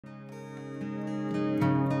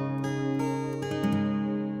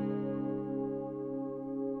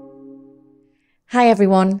Hi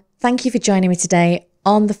everyone, thank you for joining me today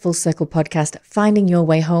on the Full Circle podcast, Finding Your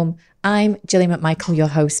Way Home. I'm Gillian McMichael, your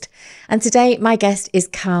host, and today my guest is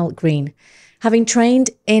Karl Green. Having trained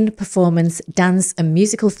in performance, dance and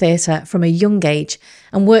musical theatre from a young age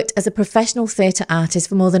and worked as a professional theatre artist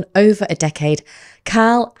for more than over a decade,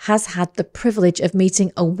 Karl has had the privilege of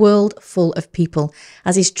meeting a world full of people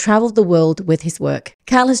as he's travelled the world with his work.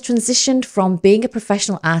 Karl has transitioned from being a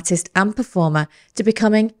professional artist and performer to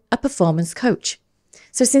becoming a performance coach.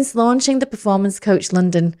 So since launching the Performance Coach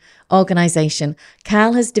London organisation,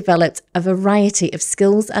 Karl has developed a variety of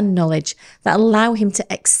skills and knowledge that allow him to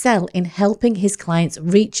excel in helping his clients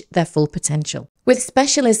reach their full potential. With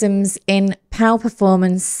specialisms in power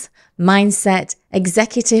performance, mindset,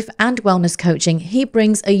 executive and wellness coaching, he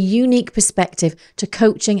brings a unique perspective to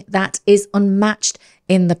coaching that is unmatched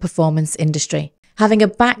in the performance industry. Having a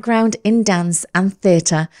background in dance and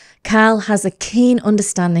theatre, Karl has a keen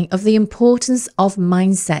understanding of the importance of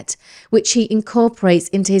mindset, which he incorporates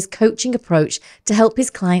into his coaching approach to help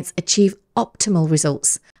his clients achieve optimal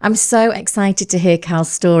results. I'm so excited to hear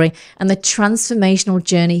Karl's story and the transformational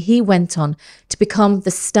journey he went on to become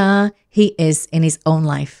the star he is in his own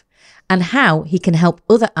life, and how he can help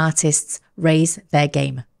other artists raise their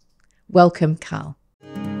game. Welcome, Karl.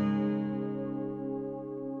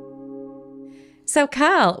 So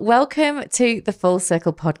Karl, welcome to the Full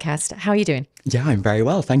Circle podcast. How are you doing? Yeah, I'm very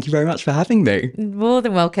well. Thank you very much for having me. More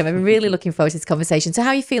than welcome. I'm really looking forward to this conversation. So how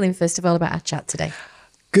are you feeling, first of all, about our chat today?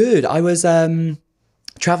 Good. I was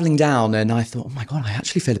traveling down and I thought, oh my God, I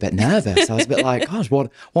actually feel a bit nervous. I was a bit like, God,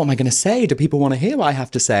 what am I going to say? Do people want to hear what I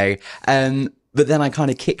have to say? But then I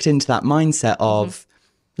kind of kicked into that mindset of,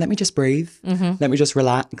 let me just breathe. Let me just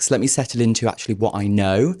relax. Let me settle into actually what I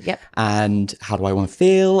know. And how do I want to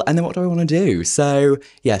feel? And then what do I want to do? So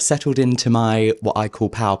yeah, settled into my, what I call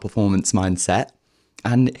power performance mindset.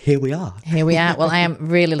 And here we are. Here we are. Well, I am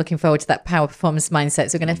really looking forward to that power performance mindset.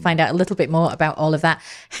 So we're going to find out a little bit more about all of that,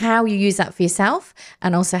 how you use that for yourself,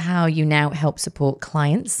 and also how you now help support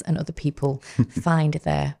clients and other people find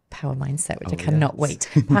their power mindset, which I cannot wait.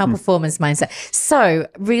 Power performance mindset. So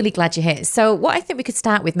really glad you're here. So what I think we could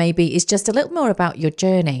start with maybe is just a little more about your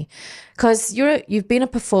journey, because you've been a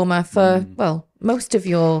performer for, well, most of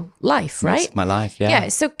your life, right? Most of my life, yeah. Yeah.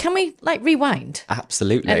 So can we rewind?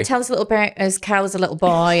 Absolutely. And tell us a little bit as Karl was a little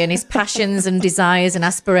boy and his passions and desires and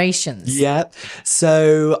aspirations. Yeah.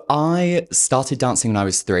 So I started dancing when I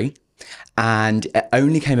was 3. And it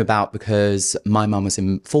only came about because my mum was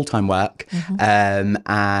in full-time work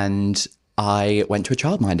and I went to a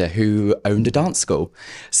childminder who owned a dance school.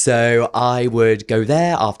 So I would go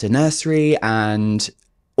there after nursery, and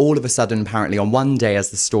all of a sudden, apparently on one day, as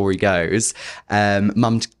the story goes,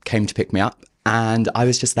 mum came to pick me up and I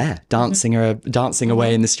was just there dancing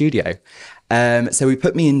away in the studio. So we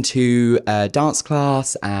put me into a dance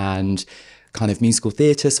class and kind of musical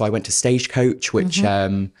theatre. So I went to Stagecoach, which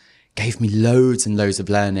gave me loads and loads of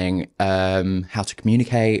learning, how to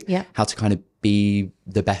communicate, how to kind of be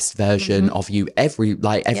the best version of you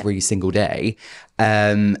every single day.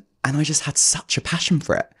 And I just had such a passion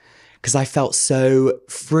for it because I felt so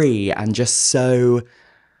free and just so,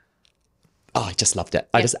 I just loved it.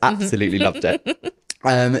 I just absolutely loved it.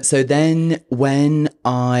 So then when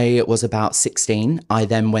I was about 16, I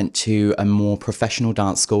then went to a more professional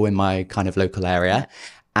dance school in my kind of local area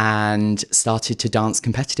and started to dance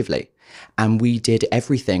competitively. And we did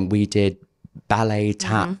everything. We did ballet,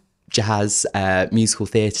 tap, jazz, musical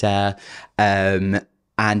theatre,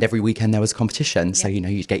 and every weekend there was a competition. So,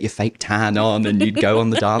 you'd get your fake tan on and you'd go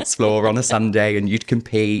on the dance floor on a Sunday and you'd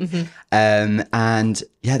compete. And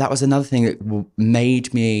yeah, that was another thing that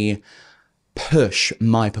made me push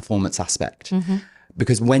my performance aspect.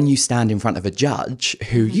 Because when you stand in front of a judge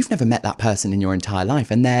who you've never met that person in your entire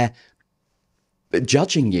life, and they're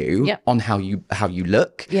judging you on how you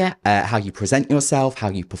look, how you present yourself, how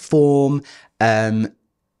you perform,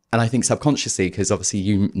 and I think subconsciously, because obviously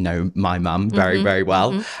you know my mum very, very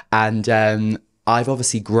well, and I've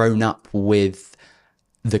obviously grown up with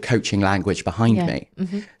the coaching language behind me.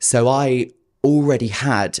 So I already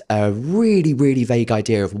had a really, really vague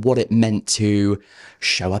idea of what it meant to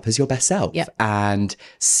show up as your best self and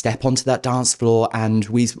step onto that dance floor. And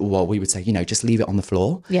we would say, just leave it on the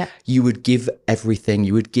floor. You would give everything,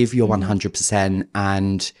 you would give your 100%,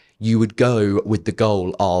 and you would go with the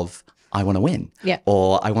goal of, I want to win,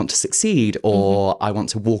 or I want to succeed, or I want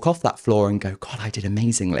to walk off that floor and go, God, I did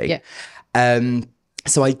amazingly.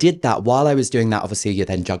 So I did that. While I was doing that, obviously you're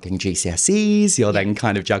then juggling GCSEs, you're then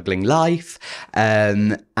kind of juggling life.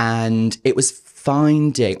 And I was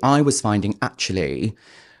finding actually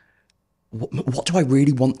what do I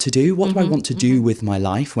really want to do? What do I want to do with my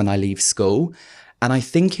life when I leave school? And I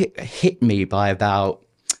think it hit me by about,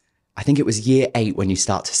 I think it was year 8 when you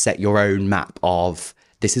start to set your own map of,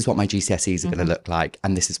 this is what my GCSEs are going to look like,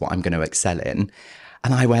 and this is what I'm going to excel in.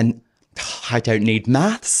 And I went, I don't need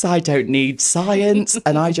maths, I don't need science.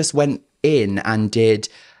 And I just went in and did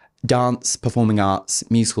dance, performing arts,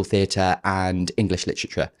 musical theatre and English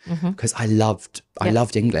literature because I loved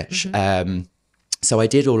English. So I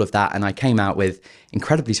did all of that and I came out with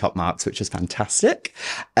incredibly top marks, which was fantastic.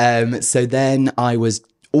 So then I was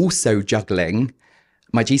also juggling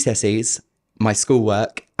my GCSEs, my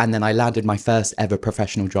schoolwork, and then I landed my first ever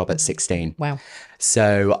professional job at 16. Wow.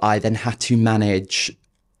 So I then had to manage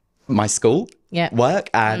my school work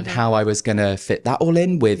and how I was going to fit that all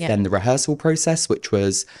in with then the rehearsal process, which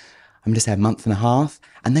was, I'm going to say, a month and a half.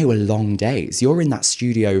 And they were long days. You're in that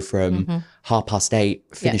studio from 8:30,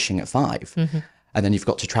 finishing at 5. And then you've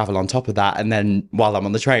got to travel on top of that. And then while I'm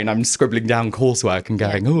on the train, I'm scribbling down coursework and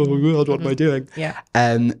going, oh my God, what am I doing?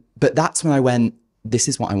 But that's when I went, this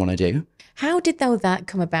is what I want to do. How did that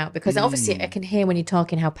come about? Because obviously I can hear when you're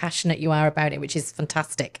talking how passionate you are about it, which is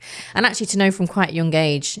fantastic. And actually to know from quite a young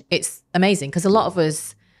age, it's amazing because a lot of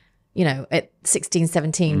us, you know, at 16,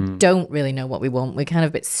 17, don't really know what we want. We're kind of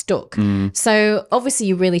a bit stuck. So obviously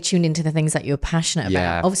you really tuned into the things that you're passionate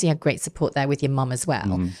about. Obviously you had great support there with your mum as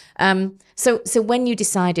well. So when you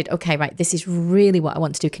decided, okay, right, this is really what I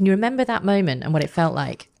want to do, can you remember that moment and what it felt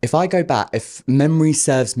like? If I go back, if memory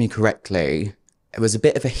serves me correctly, it was a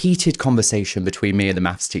bit of a heated conversation between me and the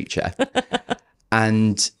maths teacher.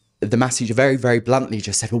 And the maths teacher very, very bluntly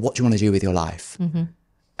just said, well, what do you want to do with your life?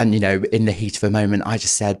 And, you know, in the heat of a moment, I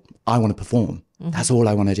just said, I want to perform. That's all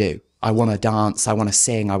I want to do. I want to dance. I want to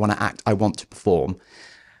sing. I want to act. I want to perform.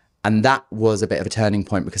 And that was a bit of a turning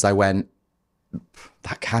point because I went,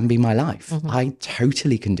 that can be my life. I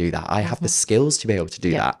totally can do that. I have the skills to be able to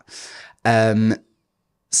do that.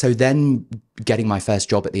 So then getting my first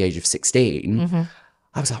job at the age of 16,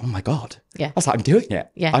 I was like, oh my God. I was like, I'm doing it.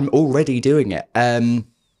 I'm already doing it.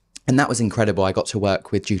 And that was incredible. I got to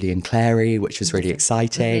work with Julie and Clary, which was really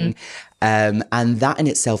exciting. And that in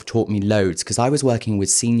itself taught me loads because I was working with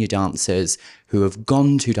senior dancers who have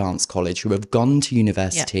gone to dance college, who have gone to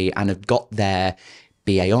university and have got their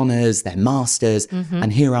BA honours, their masters.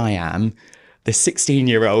 And here I am, the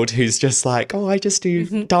 16-year-old who's just like, oh, I just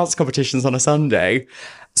do dance competitions on a Sunday,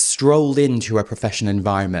 strolled into a professional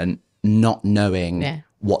environment not knowing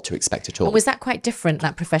what to expect at all. But was that quite different,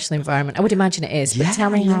 that professional environment? I would imagine it is, but tell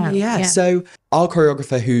me how. So our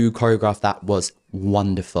choreographer who choreographed that was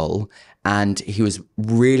wonderful and he was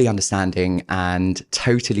really understanding and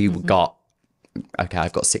totally got, okay,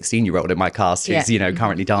 I've got a 16-year-old in my cast who's, you know,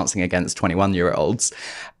 currently dancing against 21-year-olds.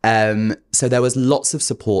 So there was lots of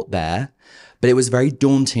support there, but it was very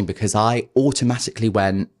daunting because I automatically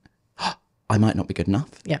went, oh, I might not be good enough.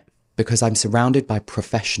 Because I'm surrounded by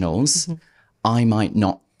professionals, I might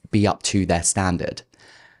not be up to their standard.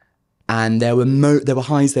 And there were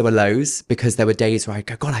highs, there were lows, because there were days where I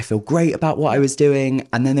go, God, I feel great about what I was doing.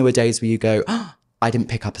 And then there were days where you go, oh, I didn't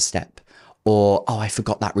pick up a step, or, oh, I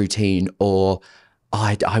forgot that routine, or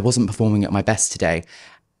oh, I wasn't performing at my best today.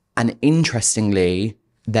 And interestingly,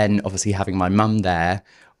 then obviously having my mum there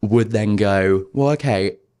would then go, well,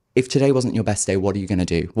 okay, if today wasn't your best day, what are you going to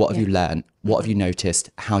do? What have you learned? What have you noticed?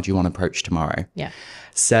 How do you want to approach tomorrow?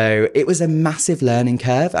 So it was a massive learning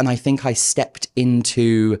curve. And I think I stepped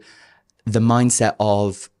into the mindset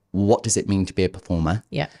of what does it mean to be a performer?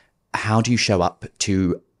 How do you show up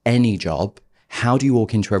to any job? How do you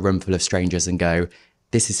walk into a room full of strangers and go,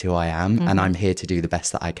 this is who I am and I'm here to do the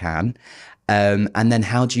best that I can? And then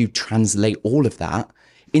how do you translate all of that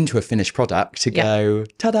into a finished product to go,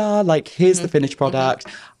 ta-da, like here's the finished product.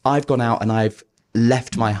 I've gone out and I've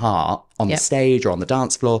left my heart on the stage or on the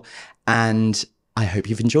dance floor, and I hope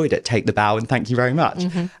you've enjoyed it. Take the bow and thank you very much.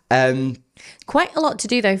 Quite a lot to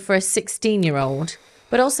do though for a 16-year-old,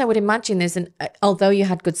 but also I would imagine there's although you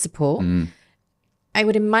had good support, I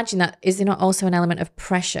would imagine that is there not also an element of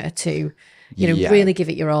pressure to, you know, really give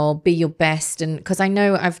it your all, be your best? And because I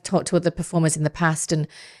know I've talked to other performers in the past and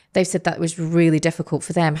they've said that was really difficult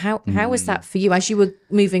for them. How was that for you as you were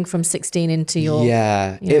moving from 16 into your...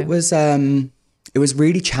 It was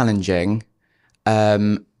really challenging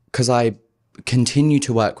because I continued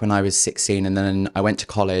to work when I was 16 and then I went to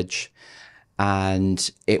college,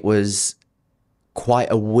 and it was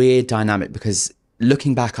quite a weird dynamic because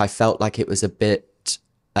looking back, I felt like it was a bit,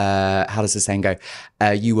 how does the saying go?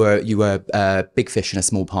 You were a big fish in a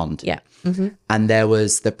small pond. And there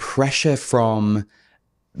was the pressure from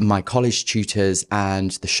my college tutors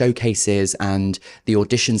and the showcases and the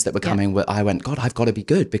auditions that were coming, where I went, God, I've got to be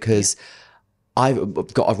good, because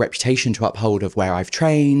I've got a reputation to uphold of where I've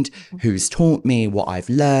trained, who's taught me, what I've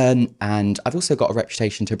learned. And I've also got a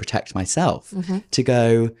reputation to protect myself, to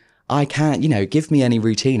go, I can't, give me any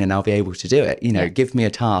routine and I'll be able to do it. Give me a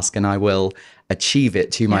task and I will achieve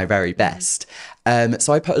it to my very best.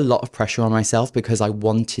 So I put a lot of pressure on myself because I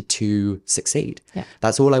wanted to succeed.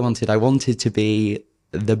 That's all I wanted. I wanted to be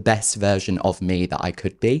the best version of me that I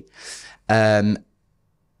could be. It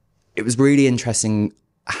was really interesting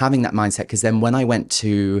having that mindset, because then when I went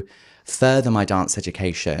to further my dance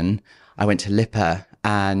education, I went to LIPA,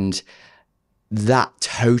 and that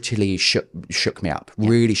totally shook me up,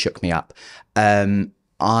 really shook me up.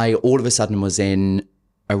 I all of a sudden was in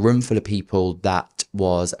a room full of people that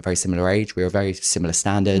was a very similar age. We were very similar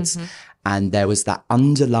standards. And there was that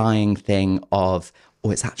underlying thing of,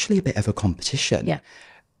 oh, it's actually a bit of a competition.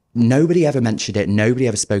 Nobody ever mentioned it. Nobody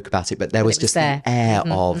ever spoke about it, but there was just an air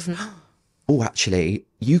of, oh, actually,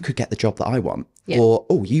 you could get the job that I want. Or,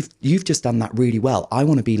 oh, you've just done that really well. I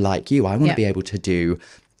want to be like you. I want to be able to do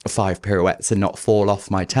 5 pirouettes and not fall off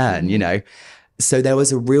my turn, So there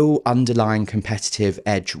was a real underlying competitive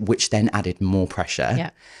edge, which then added more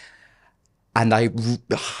pressure. And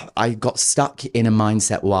I got stuck in a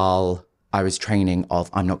mindset while I was training of,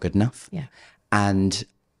 I'm not good enough. And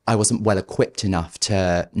I wasn't well equipped enough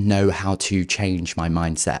to know how to change my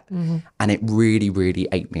mindset. And it really, really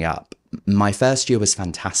ate me up. My first year was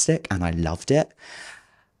fantastic and I loved it.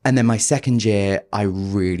 And then my second year, I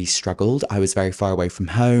really struggled. I was very far away from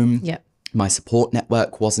home. My support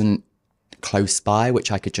network wasn't close by,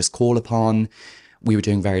 which I could just call upon. We were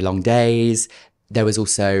doing very long days. There was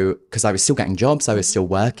also, because I was still getting jobs, I was still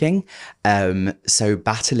working. So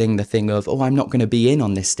battling the thing of, oh, I'm not going to be in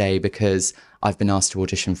on this day because I've been asked to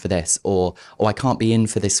audition for this, or I can't be in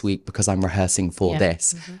for this week because I'm rehearsing for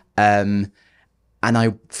this. And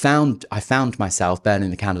I found myself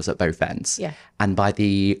burning the candles at both ends. And by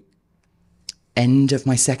the end of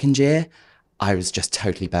my second year, I was just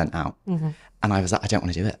totally burnt out. And I was like, I don't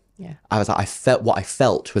want to do it. I was like, what I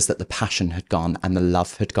felt was that the passion had gone and the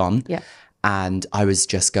love had gone. And I was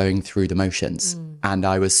just going through the motions. And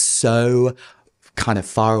I was so kind of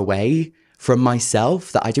far away from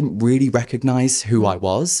myself that I didn't really recognize who I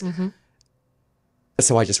was.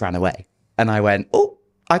 So I just ran away and I went, oh,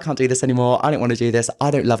 I can't do this anymore. I don't want to do this. I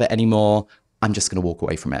don't love it anymore. I'm just going to walk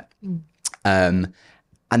away from it. And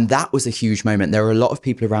that was a huge moment. There were a lot of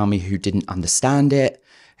people around me who didn't understand it,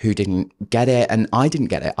 who didn't get it. And I didn't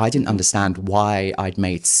get it. I didn't understand why I'd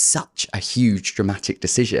made such a huge dramatic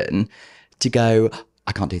decision to go,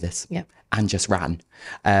 I can't do this. And just ran.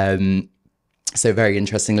 So very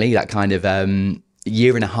interestingly, that kind of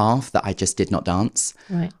year and a half that I just did not dance.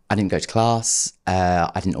 I didn't go to class. I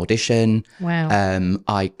didn't audition.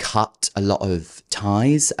 I cut a lot of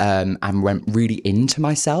ties and went really into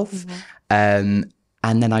myself. And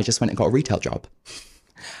then I just went and got a retail job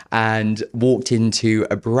and walked into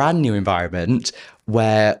a brand new environment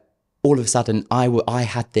where all of a sudden I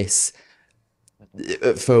had this,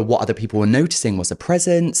 for what other people were noticing, was a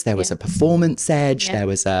presence. There was a performance edge. There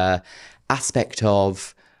was a aspect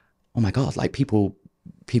of, oh my God, like people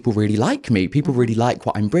really like me. People really like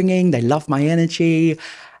what I'm bringing. They love my energy.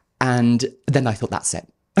 And then I thought, that's it.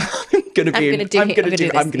 I'm going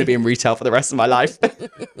to be in retail for the rest of my life.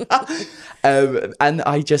 And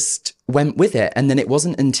I just went with it. And then it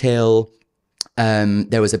wasn't until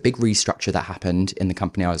there was a big restructure that happened in the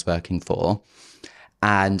company I was working for.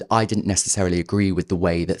 And I didn't necessarily agree with the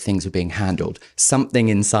way that things were being handled. Something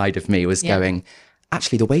inside of me was going,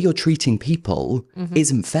 actually, the way you're treating people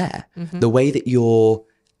isn't fair. The way that you're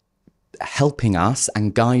helping us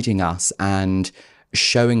and guiding us and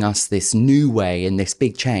showing us this new way and this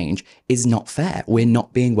big change is not fair. We're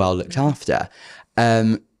not being well looked after.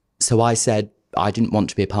 So I said I didn't want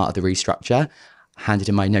to be a part of the restructure, handed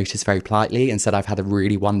in my notice very politely and said, I've had a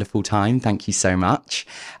really wonderful time. Thank you so much.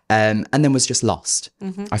 And then was just lost.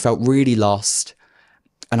 I felt really lost.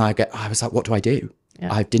 And I was like, what do I do?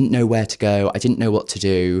 I didn't know where to go. I didn't know what to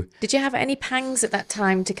do. Did you have any pangs at that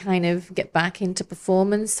time to kind of get back into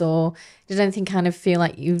performance, or did anything kind of feel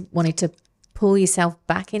like you wanted to pull yourself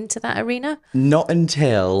back into that arena? Not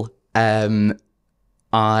until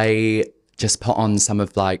I just put on some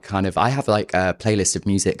of I have like a playlist of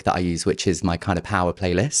music that I use, which is my kind of power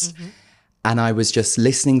playlist. And I was just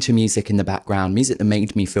listening to music in the background, music that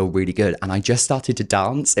made me feel really good. And I just started to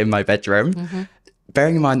dance in my bedroom.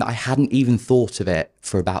 Bearing in mind that I hadn't even thought of it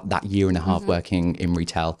for about that year and a half working in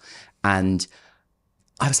retail. And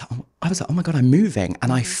I was like, oh my God, I'm moving. And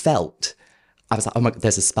I felt I was like, oh my God,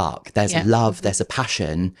 there's a spark, there's a love, there's a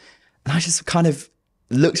passion. And I just kind of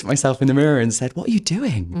looked at myself in the mirror and said, what are you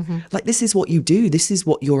doing? Like, this is what you do. This is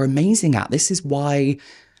what you're amazing at. This is why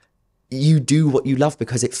you do what you love,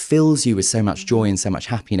 because it fills you with so much joy and so much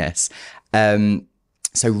happiness.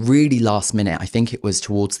 So really last minute, I think it was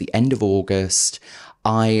towards the end of August,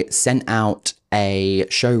 I sent out a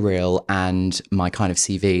show reel and my kind of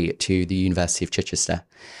CV to the University of Chichester,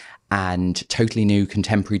 and totally new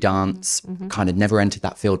contemporary dance, kind of never entered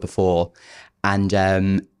that field before. And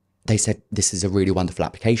they said, this is a really wonderful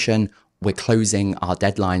application. We're closing our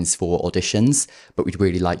deadlines for auditions, but we'd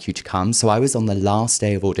really like you to come. So I was on the last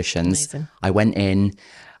day of auditions. Amazing.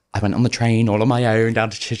 I went on the train all on my own down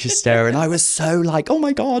to Chichester, and I was so like, oh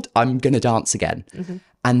my God, I'm going to dance again.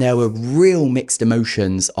 And there were real mixed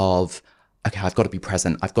emotions of, okay, I've got to be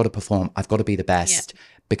present. I've got to perform. I've got to be the best,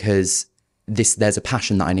 because there's a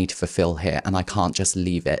passion that I need to fulfill here, and I can't just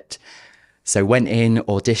leave it. So went in,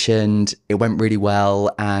 auditioned, it went really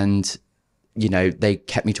well. And, you know, they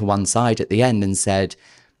kept me to one side at the end and said,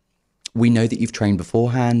 we know that you've trained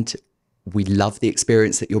beforehand. We love the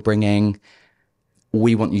experience that you're bringing.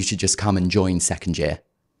 We want you to just come and join second year.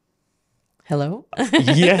 Hello?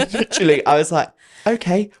 Yeah, literally. I was like,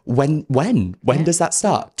 okay, when does that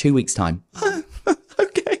start? 2 weeks time.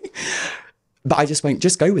 Okay. But I just went,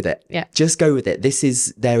 just go with it. Yeah. Just go with it.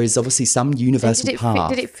 There is obviously some universal path.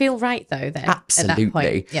 Did it feel right though then? Absolutely. At that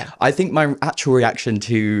point? Yeah. I think my actual reaction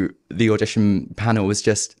to the audition panel was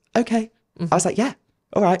just, okay. I was like, yeah,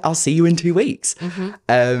 all right, I'll see you in 2 weeks.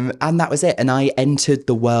 And that was it. And I entered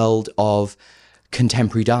the world of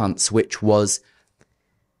contemporary dance, which was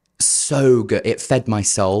so good. It fed my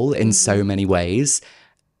soul in so many ways.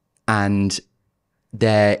 And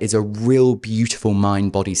there is a real beautiful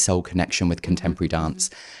mind, body, soul connection with contemporary dance,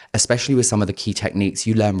 especially with some of the key techniques.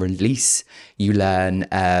 You learn release, you learn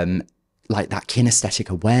like that kinesthetic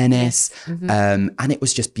awareness. And it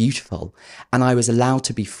was just beautiful. And I was allowed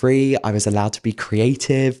to be free. I was allowed to be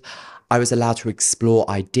creative. I was allowed to explore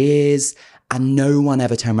ideas. And no one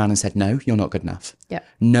ever turned around and said, no, you're not good enough. Yeah.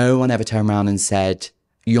 No one ever turned around and said,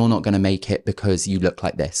 you're not going to make it because you look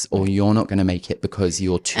like this, or you're not going to make it because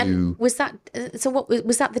you're too... And was that, so what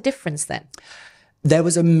was that the difference then? There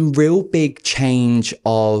was a real big change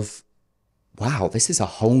of, wow, this is a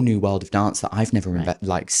whole new world of dance that I've never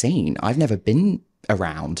seen. I've never been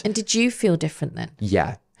around. And did you feel different then?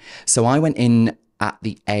 Yeah. So I went in at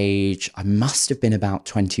the age, I must have been about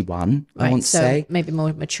 21, I want to say. Maybe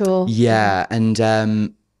more mature. Yeah.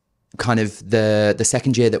 And kind of the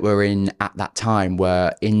second year that we're in at that time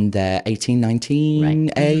were in their 18,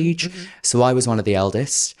 19 age. So I was one of the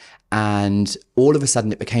eldest. And all of a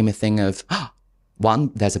sudden it became a thing of,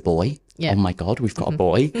 one, there's a boy. Yeah. Oh my God, we've got a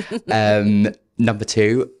boy. Number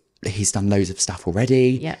two, he's done loads of stuff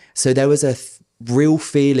already. Yeah. So there was a real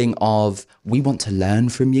feeling of, we want to learn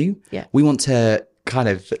from you. Yeah. We want to kind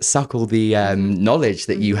of suck all the knowledge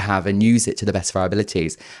that you have and use it to the best of our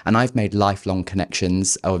abilities. And I've made lifelong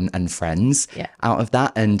connections and friends out of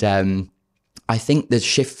that. And I think the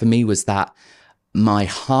shift for me was that my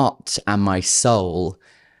heart and my soul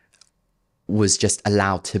was just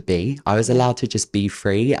allowed to be. I was allowed to just be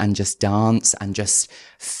free and just dance and just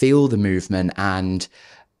feel the movement. And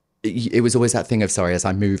it was always that thing of, sorry, as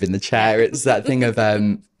I move in the chair, it's that thing of,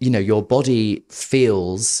 you know, your body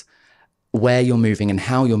feels where you're moving and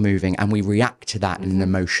how you're moving, and we react to that in an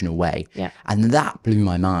emotional way. Yeah. And that blew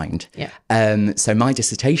my mind. Yeah. So my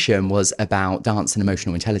dissertation was about dance and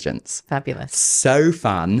emotional intelligence. Fabulous. So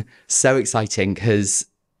fun, so exciting, because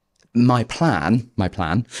my plan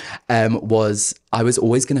was I was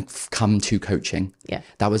always going to come to coaching. Yeah.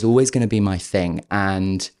 That was always going to be my thing.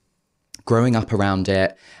 And growing up around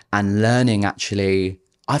it and learning, actually,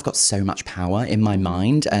 I've got so much power in my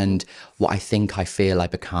mind and what I think I feel I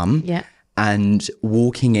become. Yeah. And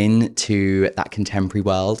walking into that contemporary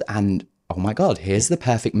world and, oh my God, here's the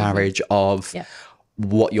perfect marriage of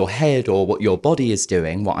what your head or what your body is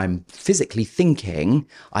doing, what I'm physically thinking,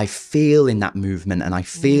 I feel in that movement and I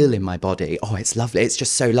feel in my body. Oh, it's lovely. It's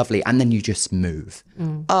just so lovely. And then you just move.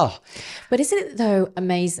 Oh. But isn't it, though,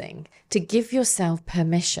 amazing to give yourself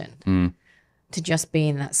permission to just be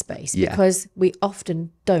in that space? Because we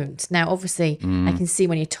often don't. Now, obviously, I can see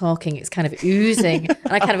when you're talking, it's kind of oozing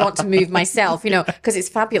and I kind of want to move myself, you know, because it's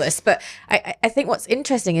fabulous. But I think what's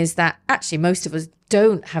interesting is that actually most of us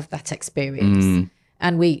don't have that experience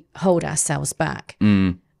and we hold ourselves back.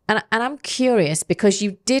 And I'm curious, because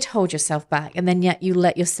you did hold yourself back and then yet you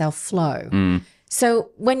let yourself flow.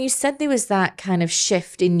 So when you said there was that kind of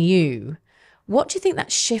shift in you, what do you think that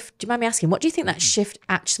shift, do you mind me asking, what do you think that shift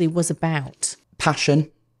actually was about? Passion.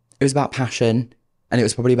 It was about passion. And it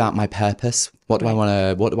was probably about my purpose. What do I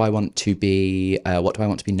want to be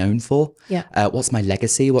known for? Yeah. What's my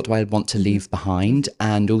legacy? What do I want to leave behind?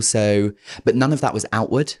 And also, but none of that was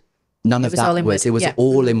outward. None of that was, it was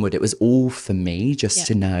all inward. It was all for me just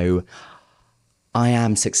to know I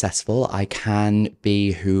am successful. I can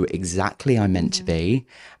be who exactly I'm meant to be.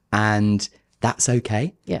 And that's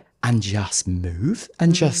okay. Yeah. And just move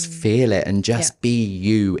and just feel it and just be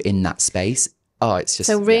you in that space. Oh, it's just...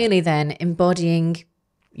 So really then embodying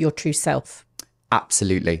your true self.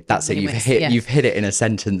 Absolutely. That's it. You've hit it in a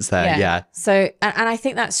sentence there. Yeah. So, and I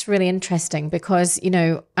think that's really interesting because,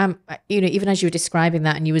 even as you were describing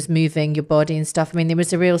that and you was moving your body and stuff, I mean, there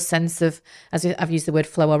was a real sense of, as I've used the word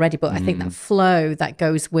flow already, but I think that flow that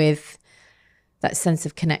goes with that sense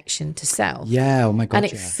of connection to self. Yeah. Oh my God. And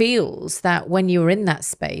it feels that when you were in that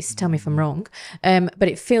space, tell me if I'm wrong, but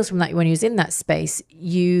it feels from that when you was in that space,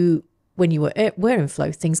 when you were in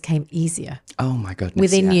flow, things came easier. Oh my goodness.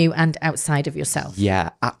 Within you and outside of yourself. Yeah,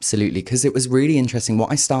 absolutely. Because it was really interesting.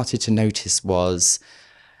 What I started to notice was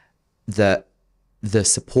that the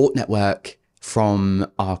support network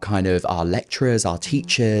from our lecturers, our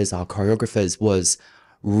teachers, our choreographers was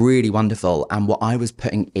really wonderful. And what I was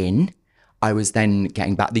putting in, I was then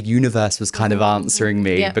getting back. The universe was kind of answering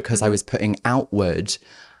me because I was putting outward,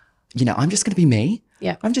 I'm just going to be me.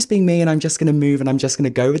 Yeah. I'm just being me and I'm just going to move and I'm just going to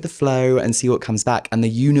go with the flow and see what comes back. And the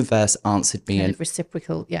universe answered me and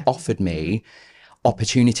reciprocal, offered me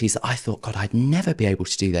opportunities that I thought, God, I'd never be able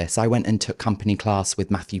to do this. I went and took company class with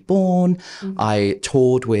Matthew Bourne. I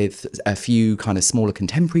toured with a few kind of smaller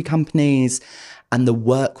contemporary companies, and the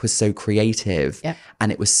work was so creative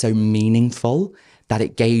and it was so meaningful that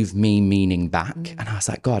it gave me meaning back. And I was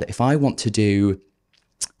like, God, if I want to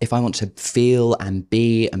feel and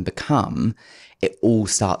be and become, it all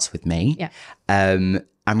starts with me. Yeah. And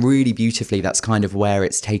really beautifully, that's kind of where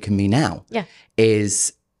it's taken me now. Yeah.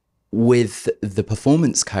 Is with the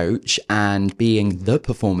performance coach and being the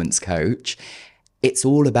performance coach, it's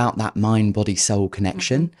all about that mind, body, soul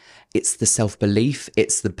connection. It's the self-belief.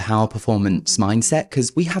 It's the power performance mindset,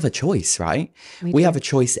 because we have a choice, right? We have a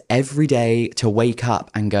choice every day to wake up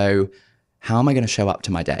and go, how am I going to show up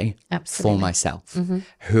to my day for myself?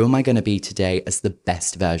 Who am I going to be today as the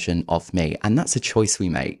best version of me? And that's a choice we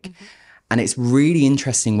make. And it's really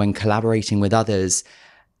interesting when collaborating with others,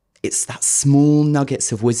 it's that small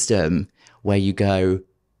nuggets of wisdom where you go,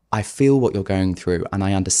 I feel what you're going through and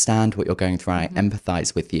I understand what you're going through and I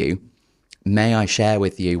empathize with you. May I share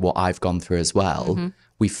with you what I've gone through as well?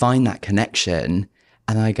 We find that connection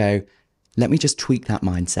and I go, let me just tweak that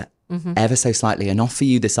mindset ever so slightly and offer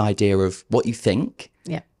you this idea of what you think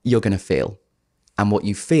you're going to feel, and what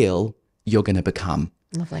you feel you're going to become.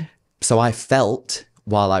 Lovely. So I felt,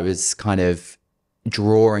 while I was kind of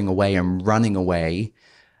drawing away and running away,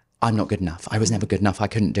 I'm not good enough. I was never good enough. I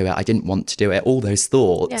couldn't do it. I didn't want to do it. All those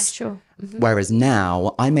thoughts. Yeah, sure. Whereas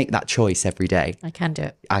now I make that choice every day. I can do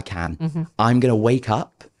it. I can. I'm going to wake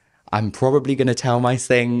up. I'm probably going to tell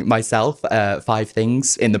myself 5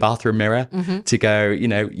 things in the bathroom mirror to go,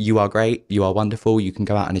 you are great. You are wonderful. You can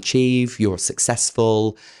go out and achieve. You're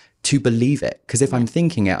successful. To believe it. Because if I'm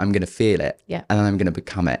thinking it, I'm going to feel it. Yeah. And then I'm going to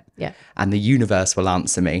become it. Yeah. And the universe will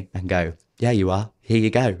answer me and go, yeah, you are. Here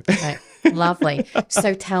you go. Right. Lovely.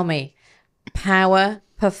 So tell me, power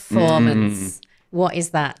performance. What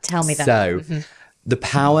is that? Tell me that. So the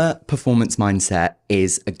power performance mindset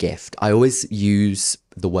is a gift. I always use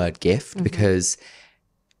the word gift because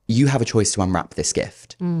you have a choice to unwrap this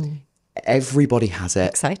gift. Everybody has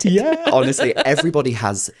it. Excited. Yeah. Honestly, everybody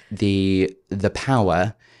has the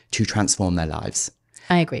power to transform their lives.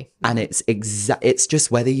 I agree. And it's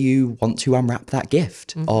just whether you want to unwrap that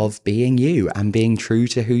gift of being you and being true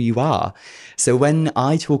to who you are. So when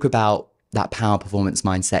I talk about that power performance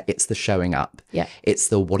mindset, it's the showing up. Yeah. It's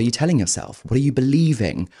the, what are you telling yourself? What are you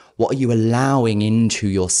believing? What are you allowing into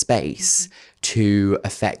your space to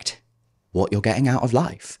affect what you're getting out of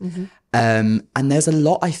life? And there's a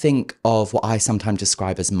lot, I think, of what I sometimes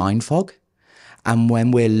describe as mind fog. And when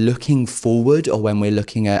we're looking forward, or when we're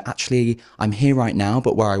looking at, actually, I'm here right now,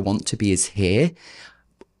 but where I want to be is here.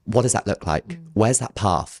 What does that look like? Where's that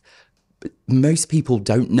path? But most people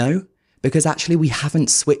don't know, because actually we haven't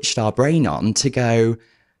switched our brain on to go,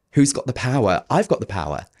 who's got the power? I've got the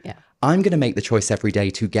power. Yeah. I'm going to make the choice every day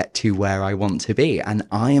to get to where I want to be. And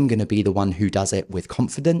I am going to be the one who does it with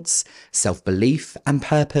confidence, self-belief, and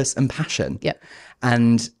purpose and passion. Yeah.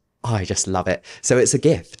 And I just love it. So it's a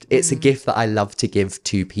gift. It's a gift that I love to give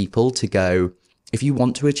to people, to go, if you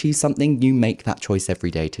want to achieve something, you make that choice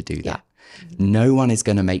every day to do that. No one is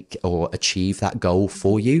going to make or achieve that goal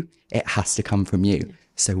for you. It has to come from you.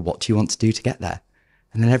 So what do you want to do to get there?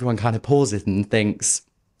 And then everyone kind of pauses and thinks,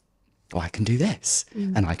 oh, I can do this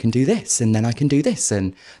and I can do this and then I can do this.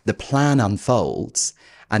 And the plan unfolds.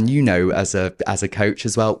 And as a coach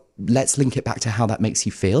as well, let's link it back to how that makes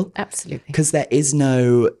you feel. Absolutely. Because there is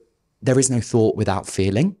no thought without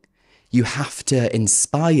feeling. You have to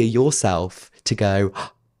inspire yourself to go,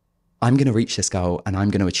 oh, I'm going to reach this goal and I'm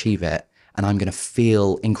going to achieve it. And I'm going to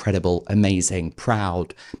feel incredible, amazing,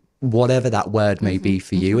 proud, whatever that word may be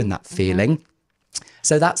for you and that feeling.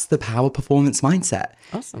 So that's the power performance mindset.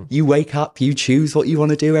 Awesome. You wake up, you choose what you want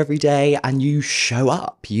to do every day and you show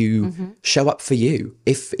up. You show up for you.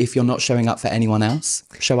 If you're not showing up for anyone else,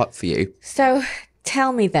 show up for you. So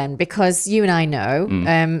tell me then, because you and I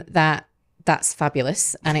know that's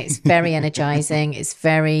fabulous and it's very energizing. It's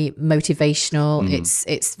very motivational.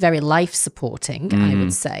 It's very life supporting, I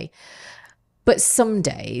would say. But some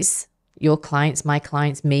days your clients, my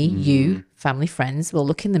clients, me, you, family, friends will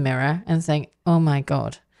look in the mirror and think, oh my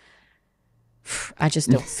God, I just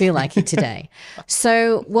don't feel like it today.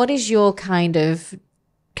 So what is your kind of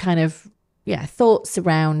thoughts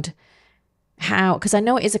around how, because I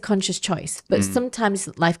know it is a conscious choice, but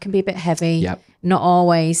sometimes life can be a bit heavy, not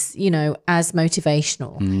always, as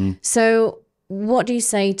motivational. So what do you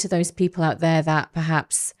say to those people out there that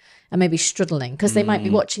perhaps are maybe struggling because they might be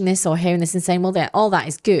watching this or hearing this and saying, well, all that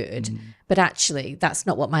is good, but actually that's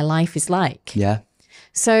not what my life is like. Yeah.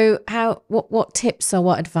 So what tips or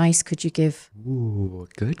what advice could you give? Ooh,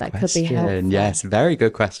 good that question. Could be helpful? Yes, very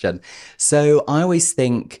good question. So I always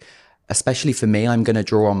think, especially for me, I'm going to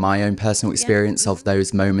draw on my own personal experience of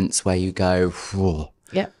those moments where you go,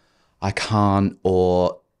 I can't,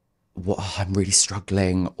 or I'm really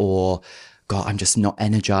struggling, or God, I'm just not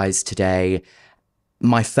energized today.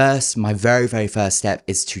 My very, very first step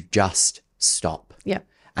is to just stop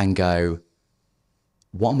and go,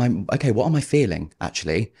 what am I feeling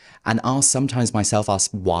actually? And sometimes myself ask,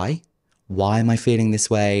 why am I feeling this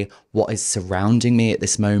way? What is surrounding me at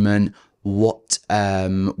this moment? What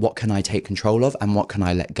can I take control of and what can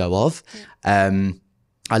I let go of?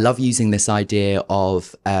 I love using this idea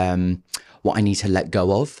of what I need to let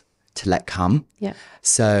go of to let come. Yeah.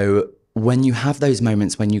 So when you have those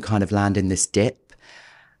moments when you kind of land in this dip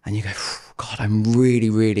and you go, God, I'm really,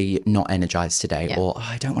 really not energized today, or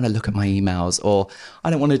I don't want to look at my emails, or I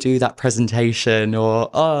don't want to do that presentation,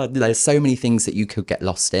 or there's so many things that you could get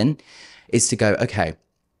lost in, is to go, okay,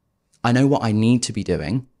 I know what I need to be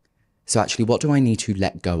doing. So actually, what do I need to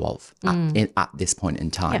let go of at this point in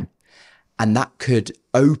time? And that could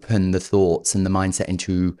open the thoughts and the mindset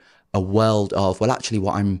into a world of, well, actually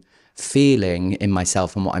what I'm feeling in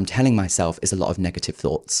myself and what I'm telling myself is a lot of negative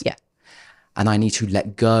thoughts. Yeah. And I need to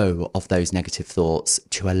let go of those negative thoughts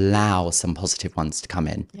to allow some positive ones to come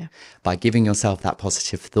in. Yeah. By giving yourself that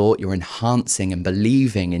positive thought, you're enhancing and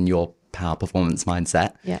believing in your power performance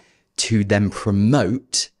mindset to then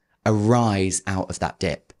promote a rise out of that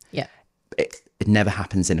dip. Yeah. It never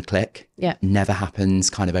happens in a click. Yeah. Never happens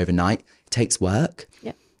kind of overnight. It takes work.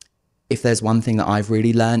 Yeah. If there's one thing that I've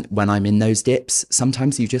really learned when I'm in those dips,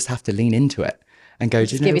 sometimes you just have to lean into it. And go,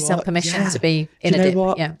 do you know give yourself permission to be in a dip.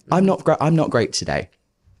 What? Yeah. I'm not great today.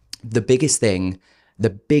 The biggest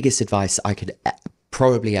advice I could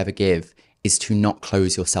probably ever give is to not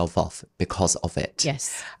close yourself off because of it.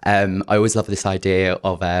 Yes. I always love this idea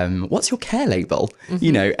of what's your care label?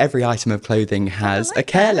 Every item of clothing has a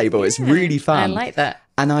care label. Yeah. It's really fun. I like that.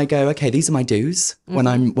 And I go, okay, these are my do's when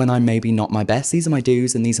I'm maybe not my best. These are my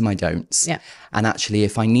do's and these are my don'ts. Yeah. And actually,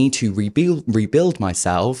 if I need to rebuild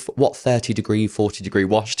myself, what 30 degree, 40 degree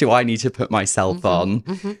wash do I need to put myself on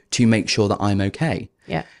to make sure that I'm okay?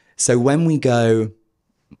 Yeah. So when we go,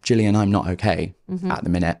 Gillian, I'm not okay at the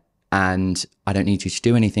minute, and I don't need you to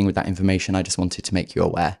do anything with that information. I just wanted to make you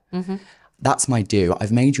aware. That's my do.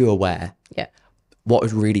 I've made you aware. Yeah. What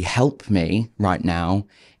would really help me right now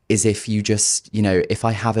is if you just, if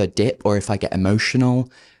I have a dip or if I get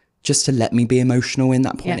emotional, just to let me be emotional in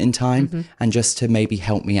that point in time and just to maybe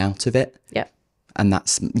help me out of it. Yeah. And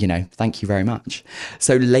that's, thank you very much.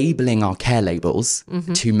 So labeling our care labels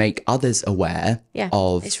to make others aware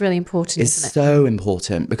of it's really important, isn't it? So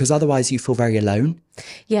important, because otherwise you feel very alone.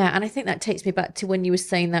 Yeah, and I think that takes me back to when you were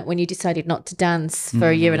saying that when you decided not to dance for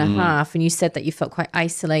a year and a half, and you said that you felt quite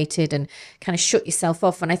isolated and kind of shut yourself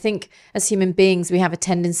off. And I think as human beings, we have a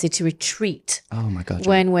tendency to retreat. Oh my God.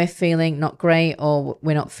 When we're feeling not great, or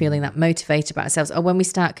we're not feeling that motivated about ourselves, or when we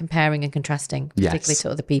start comparing and contrasting, particularly to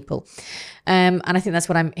other people. And I think that's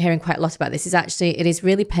what I'm hearing quite a lot about this, is actually it is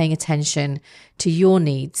really paying attention to your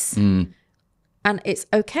needs. And it's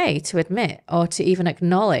okay to admit or to even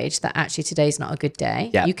acknowledge that actually today's not a good day.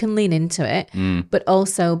 Yep. You can lean into it, but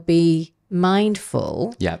also be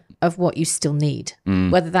mindful of what you still need,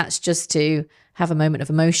 whether that's just to have a moment of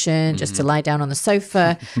emotion, just to lie down on the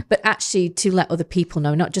sofa, but actually to let other people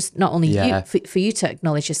know, not only you, for you to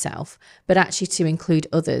acknowledge yourself, but actually to include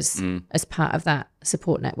others as part of that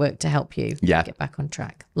support network to help you get back on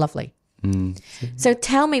track. Lovely. So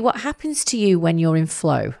tell me, what happens to you when you're in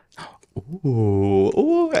flow?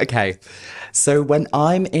 Ooh, okay. So when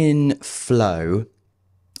I'm in flow,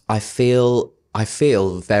 I feel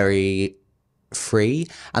very free.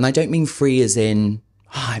 And I don't mean free as in,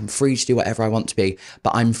 I'm free to do whatever I want to be,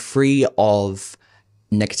 but I'm free of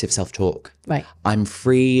negative self-talk. Right. I'm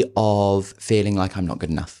free of feeling like I'm not good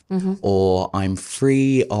enough, or I'm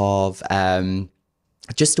free of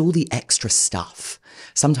just all the extra stuff.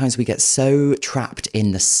 Sometimes we get so trapped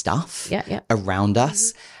in the stuff around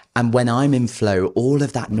us. And when I'm in flow, all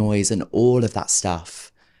of that noise and all of that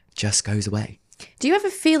stuff just goes away. Do you ever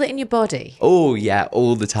feel it in your body? Oh, yeah,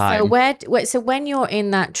 all the time. So when you're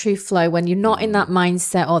in that true flow, when you're not in that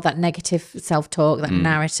mindset or that negative self-talk, that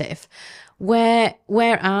narrative, where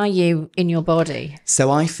are you in your body? So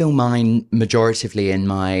I feel mine majoritively in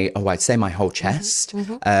I'd say my whole chest.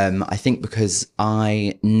 I think because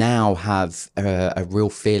I now have a real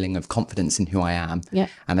feeling of confidence in who I am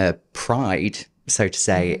and a pride, so to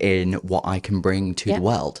say, in what I can bring to the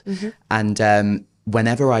world. And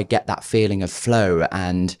whenever I get that feeling of flow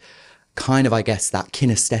and kind of, I guess, that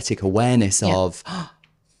kinesthetic awareness of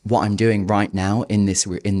what I'm doing right now in this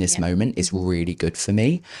moment is really good for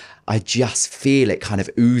me. I just feel it kind of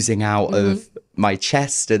oozing out of my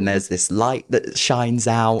chest, and there's this light that shines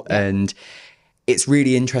out, and it's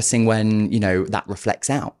really interesting when, you know, that reflects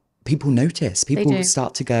out. People notice, people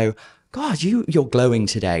start to go, God, you're glowing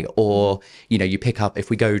today. Or, you know, you pick up, if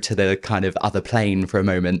we go to the kind of other plane for a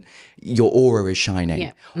moment, your aura is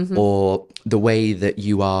shining. Or the way that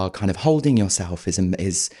you are kind of holding yourself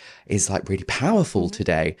is like really powerful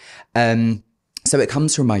today. So it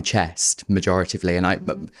comes from my chest majoritively.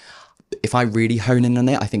 And if I really hone in on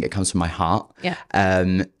it, I think it comes from my heart.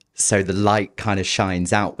 So the light kind of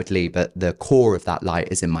shines outwardly, but the core of that light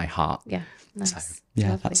is in my heart. Nice.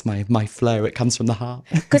 So, that's my flow. It comes from the heart.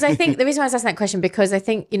 Because I think the reason why I was asking that question, because I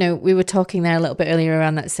think, you know, we were talking there a little bit earlier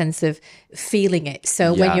around that sense of feeling it.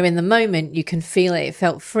 So when you're in the moment, you can feel it. It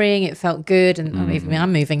felt freeing. It felt good. And even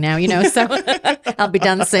I'm moving now, you know, so I'll be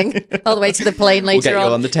dancing all the way to the plane later we'll get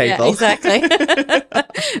you on the table. Yeah, exactly.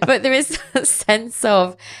 But there is a sense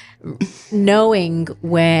of knowing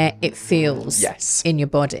where it feels in your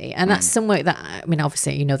body, and that's some work that, I mean,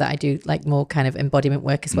 obviously, you know, that I do like more kind of embodiment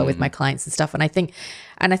work as well with my clients and stuff, and I think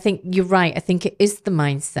you're right. I think it is the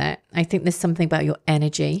mindset. I think there's something about your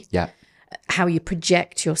energy, how you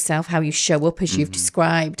project yourself, how you show up, as you've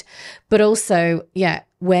described, but also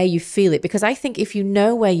where you feel it, because I think if you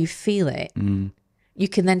know where you feel it, you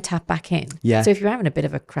can then tap back in. So if you're having a bit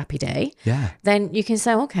of a crappy day, then you can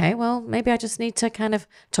say, okay, well, maybe I just need to kind of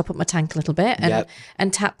top up my tank a little bit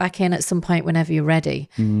and tap back in at some point whenever you're ready.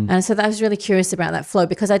 And so I was really curious about that flow,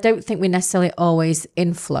 because I don't think we're necessarily always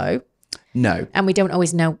in flow. No. And we don't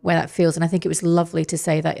always know where that feels. And I think it was lovely to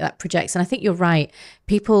say that that projects. And I think you're right.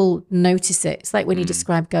 People notice it. It's like when you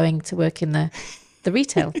describe going to work in the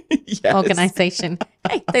retail organization.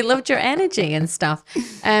 Hey, they loved your energy and stuff.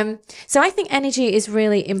 So I think energy is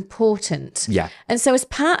really important. And so as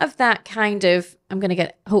part of that kind of, I'm going to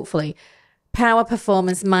get, hopefully, power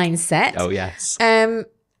performance mindset. Oh, yes.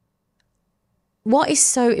 What is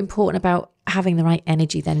so important about having the right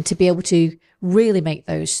energy then to be able to really make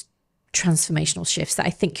those transformational shifts that I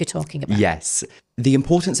think you're talking about? Yes. The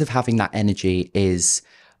importance of having that energy is,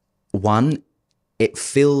 one, it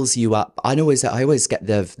fills you up. I always get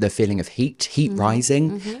the feeling of heat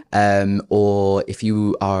rising. Or if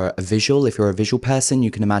you're a visual person,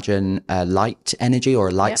 you can imagine a light energy or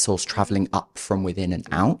a light source traveling up from within and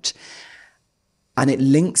out. And it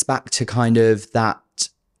links back to kind of that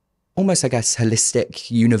almost, I guess,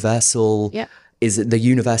 holistic, universal, is the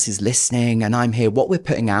universe is listening and I'm here. What we're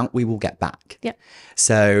putting out, we will get back.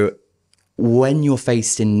 So when you're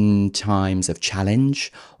faced in times of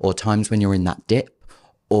challenge, or times when you're in that dip,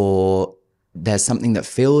 or there's something that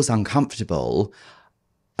feels uncomfortable,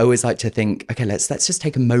 I always like to think, okay, let's just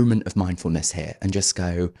take a moment of mindfulness here and just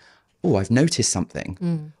go, oh, I've noticed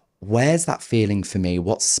something. Where's that feeling for me?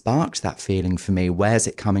 What sparked that feeling for me? Where's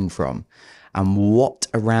it coming from? And what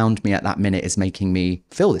around me at that minute is making me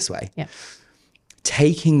feel this way?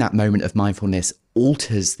 Taking that moment of mindfulness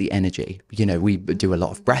alters the energy. You know, we do a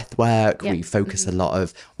lot of breath work. We focus a lot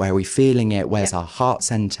of where are we feeling it? Where's our heart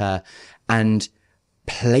center? And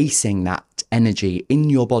placing that energy in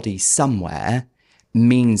your body somewhere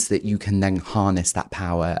means that you can then harness that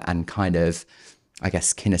power and kind of, I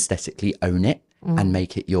guess, kinesthetically own it. and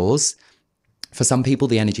make it yours. For some people,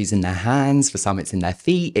 the energy's in their hands. For some, it's in their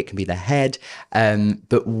feet. It can be their head.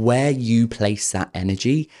 But where you place that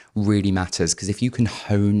energy really matters. Because if you can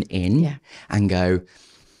hone in and go,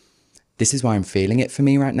 this is why I'm feeling it for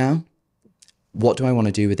me right now. What do I want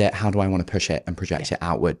to do with it? How do I want to push it and project it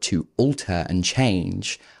outward to alter and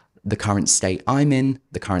change the current state I'm in,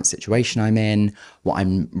 the current situation I'm in, what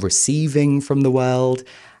I'm receiving from the world?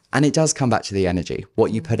 And it does come back to the energy.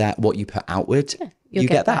 What you put out, what you put outward, you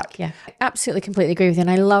get back. Yeah, absolutely, completely agree with you.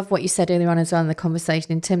 And I love what you said earlier on as well in the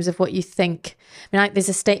conversation in terms of what you think. I mean,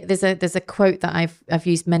 there's a quote that I've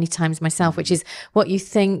used many times myself, which is what you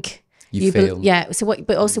think you feel.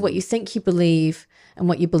 But also what you think you believe and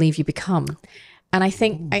what you believe you become. And I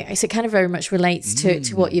think so it kind of very much relates to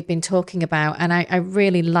what you've been talking about. And I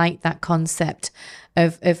really like that concept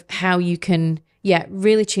of how you can,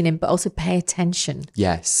 really tune in, but also pay attention.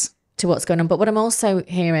 Yes. To what's going on. But what I'm also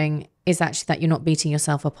hearing is actually that you're not beating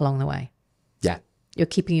yourself up along the way. Yeah. You're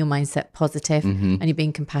keeping your mindset positive and you're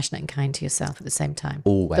being compassionate and kind to yourself at the same time.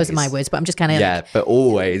 Always. Those are my words, but I'm just kind of but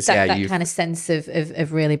always. that kind of sense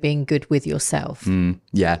of really being good with yourself.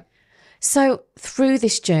 Yeah. So through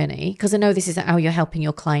this journey, because I know this is how you're helping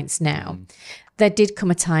your clients now, there did come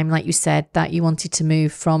a time, like you said, that you wanted to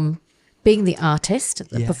move from being the artist,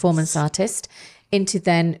 the performance artist, into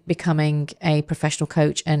then becoming a professional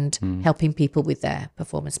coach and helping people with their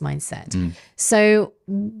performance mindset. So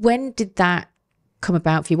when did that come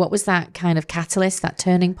about for you? What was that kind of catalyst, that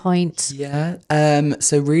turning point? Yeah.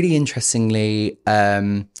 So really interestingly,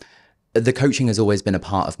 the coaching has always been a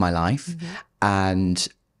part of my life. And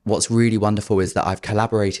what's really wonderful is that I've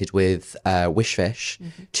collaborated with Wishfish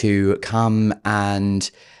to come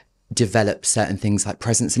and develop certain things like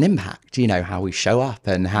presence and impact, you know, how we show up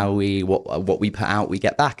and how we, what we put out, we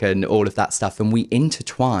get back and all of that stuff. And we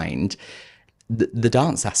intertwined the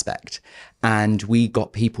dance aspect and we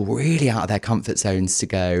got people really out of their comfort zones to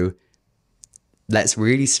go, let's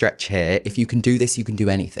really stretch here. If you can do this, you can do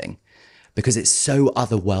anything because it's so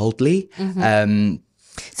otherworldly.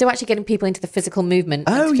 So actually getting people into the physical movement,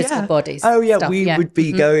 physical bodies. Stuff, we would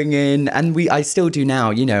be going in, and I still do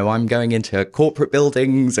now. You know, I'm going into corporate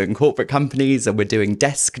buildings and corporate companies, and we're doing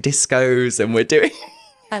desk discos, and we're doing.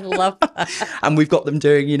 I love that. And we've got them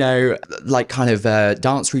doing, you know, like kind of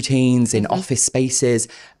dance routines in office spaces.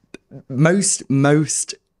 Most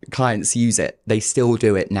clients use it. They still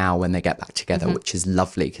do it now when they get back together, which is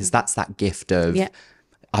lovely because that's that gift of. Yeah.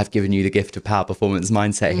 I've given you the gift of power performance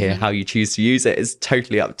mindset here. How you choose to use it is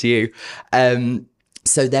totally up to you.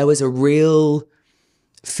 So there was a real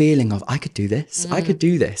feeling of, I could do this. I could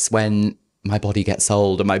do this when my body gets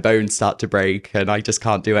old and my bones start to break and I just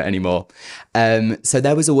can't do it anymore. So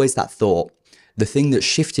there was always that thought. The thing that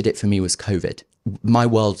shifted it for me was COVID. My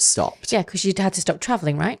world stopped. Yeah, because you'd had to stop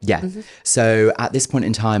traveling, right? Yeah. So at this point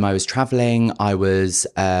in time, I was traveling. I was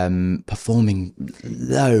performing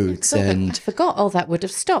loads. And I forgot all that would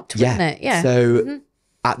have stopped, wouldn't it? Yeah. So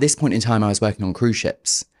at this point in time, I was working on cruise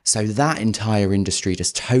ships. So that entire industry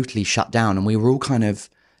just totally shut down and we were all kind of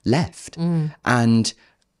left. And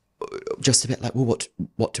just a bit like, well,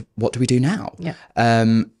 what do we do now?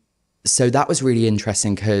 Yeah. So that was really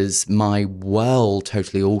interesting because my world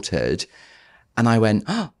totally altered. And I went,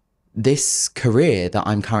 this career that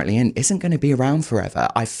I'm currently in isn't going to be around forever.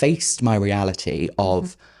 I faced my reality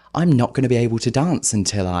of I'm not going to be able to dance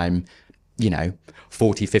until I'm,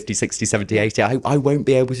 40, 50, 60, 70, 80. I won't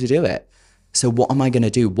be able to do it. So what am I going to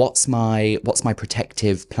do? What's my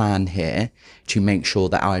protective plan here to make sure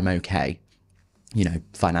that I'm okay?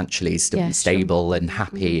 Financially stable and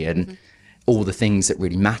happy and all the things that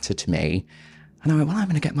really matter to me. And I went, well, I'm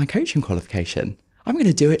going to get my coaching qualification. I'm going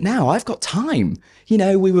to do it now. I've got time.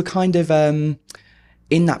 We were kind of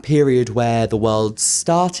in that period where the world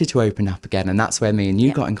started to open up again. And that's where me and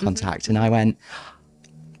you got in contact. And I went,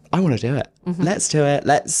 I want to do it. Let's do it.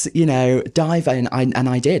 Let's, dive in. And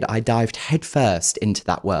I did. I dived headfirst into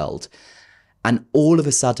that world. And all of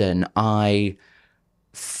a sudden, I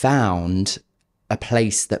found a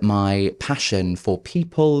place that my passion for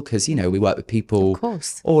people, because, we work with people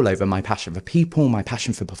all over, my passion for people, my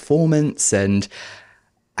passion for performance and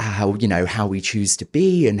how we choose to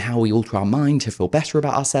be and how we alter our mind to feel better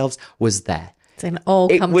about ourselves was there. So it all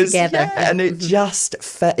come together. Yeah, and it just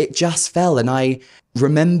fell. And I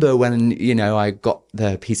remember when, I got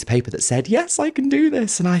the piece of paper that said, yes, I can do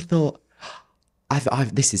this. And I thought,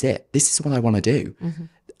 this is it. This is what I want to do.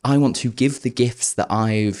 I want to give the gifts that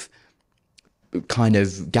I've kind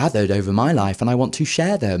of gathered over my life and I want to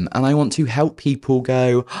share them and I want to help people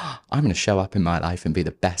go, I'm going to show up in my life and be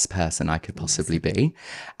the best person I could possibly be.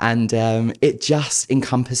 And it just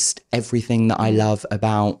encompassed everything that I love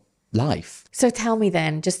about life. So tell me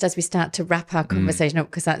then, just as we start to wrap our conversation up,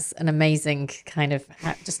 because that's an amazing kind of,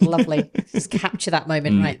 just lovely, just capture that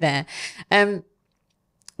moment right there.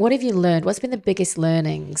 What have you learned? What's been the biggest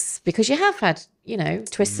learnings? Because you have had, you know,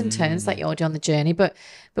 twists and turns like you're on the journey, but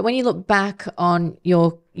when you look back on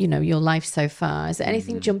your, you know, your life so far, is there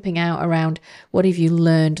anything jumping out around what have you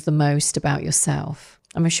learned the most about yourself?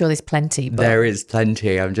 I'm sure there's plenty. But... There is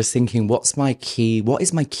plenty. I'm just thinking, what is my key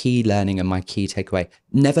learning and my key takeaway?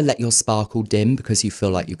 Never let your sparkle dim because you feel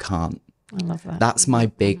like you can't. I love that. That's my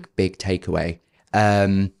big takeaway.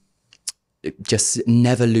 Just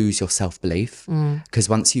never lose your self-belief, because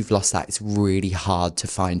once you've lost that, it's really hard to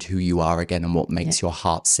find who you are again and what makes your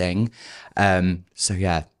heart sing. So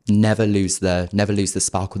yeah, never lose the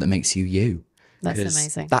sparkle that makes you you. That's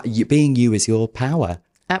amazing. Being you is your power.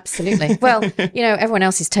 Absolutely. Well, you know, everyone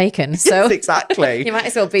else is taken. So yes, exactly. You might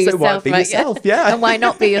as well be so yourself. Why be yourself? Yeah. And why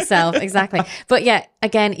not be yourself? Exactly. But yeah,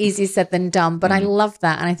 again, easier said than done. But I love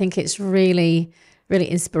that. And I think it's really, really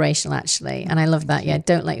inspirational, actually. And I love that. Yeah.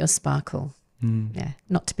 Don't let your sparkle. Yeah.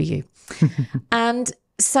 Not to be you. And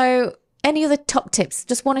so any other top tips,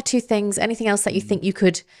 just one or two things, anything else that you think you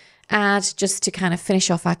could add just to kind of finish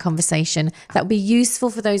off our conversation that would be useful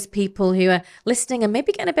for those people who are listening and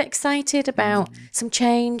maybe getting a bit excited about some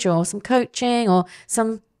change or some coaching or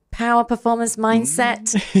some power performance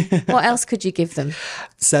mindset? What else could you give them?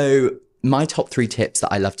 So my top 3 tips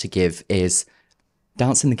that I love to give is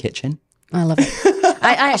dance in the kitchen. I love it.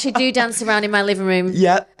 I actually do dance around in my living room.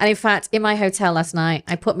 Yeah. And in fact, in my hotel last night,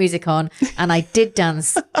 I put music on and I did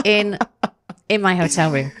dance in my hotel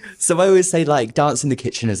room. So I always say, like, dance in the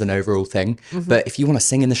kitchen is an overall thing. But if you want to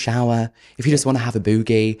sing in the shower, if you just want to have a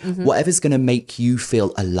boogie, whatever's going to make you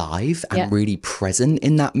feel alive and really present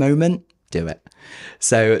in that moment, do it.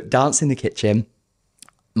 So dance in the kitchen.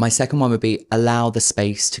 My second one would be allow the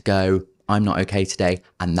space to go, I'm not okay today,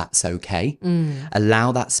 and that's okay.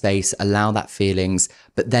 Allow that space, allow that feelings,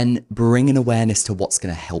 but then bring an awareness to what's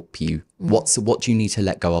going to help you. What do you need to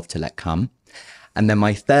let go of to let come? And then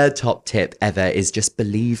my third top tip ever is just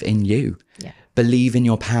believe in you. Yeah. Believe in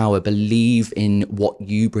your power, believe in what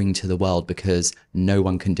you bring to the world, because no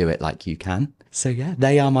one can do it like you can. So yeah,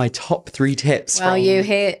 they are my top 3 tips. Well, you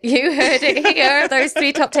heard it here. Those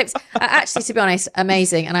 3 top tips are actually, to be honest,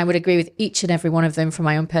 amazing. And I would agree with each and every one of them from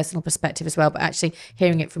my own personal perspective as well. But actually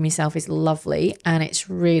hearing it from yourself is lovely. And it's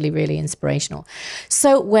really, really inspirational.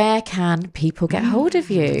 So where can people get hold of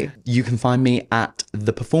you? You can find me at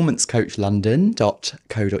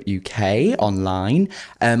theperformancecoachlondon.co.uk online.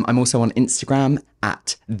 I'm also on Instagram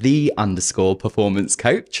at _performance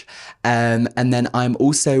coach. And then I'm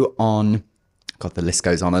also on... God, the list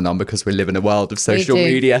goes on and on because we live in a world of social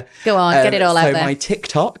media. Go on, get it all out there. So my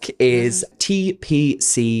TikTok is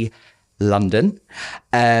TPC London.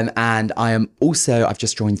 And I am also, I've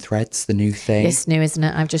just joined Threads, the new thing. It's new, isn't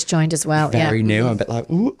it? I've just joined as well. Very new. I'm a bit like,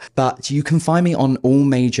 ooh. But you can find me on all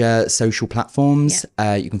major social platforms.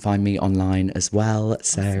 You can find me online as well.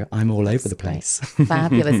 So I'm all over the place.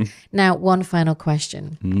 Fabulous. Now, one final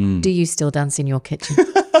question. Do you still dance in your kitchen?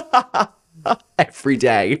 Every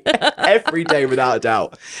day without a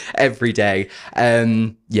doubt, every day.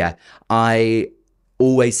 Yeah, I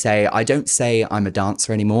always say, I don't say I'm a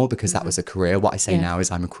dancer anymore because that was a career. What I say now is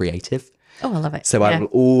I'm a creative. Oh, I love it. So I will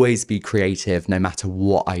always be creative no matter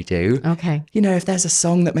what I do. Okay. You know, if there's a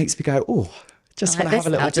song that makes me go, oh, just want to have a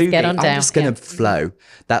little boogie, get on down. I'm just going to flow.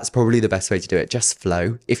 That's probably the best way to do it. Just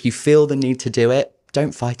flow. If you feel the need to do it,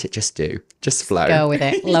 don't fight it, just do. Just flow. Go with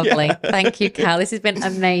it. Lovely. Thank you, Karl. This has been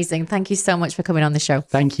amazing. Thank you so much for coming on the show.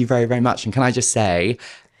 Thank you very, very much. And can I just say,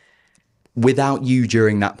 without you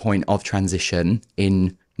during that point of transition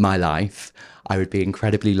in my life, I would be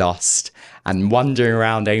incredibly lost and wandering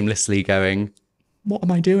around aimlessly going, what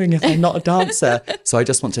am I doing if I'm not a dancer? So I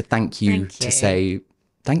just want to thank you. To say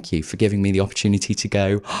thank you for giving me the opportunity to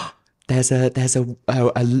go, there's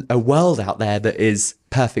a world out there that is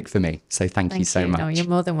perfect for me. So thank you so much. No, you're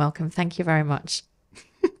more than welcome. Thank you very much.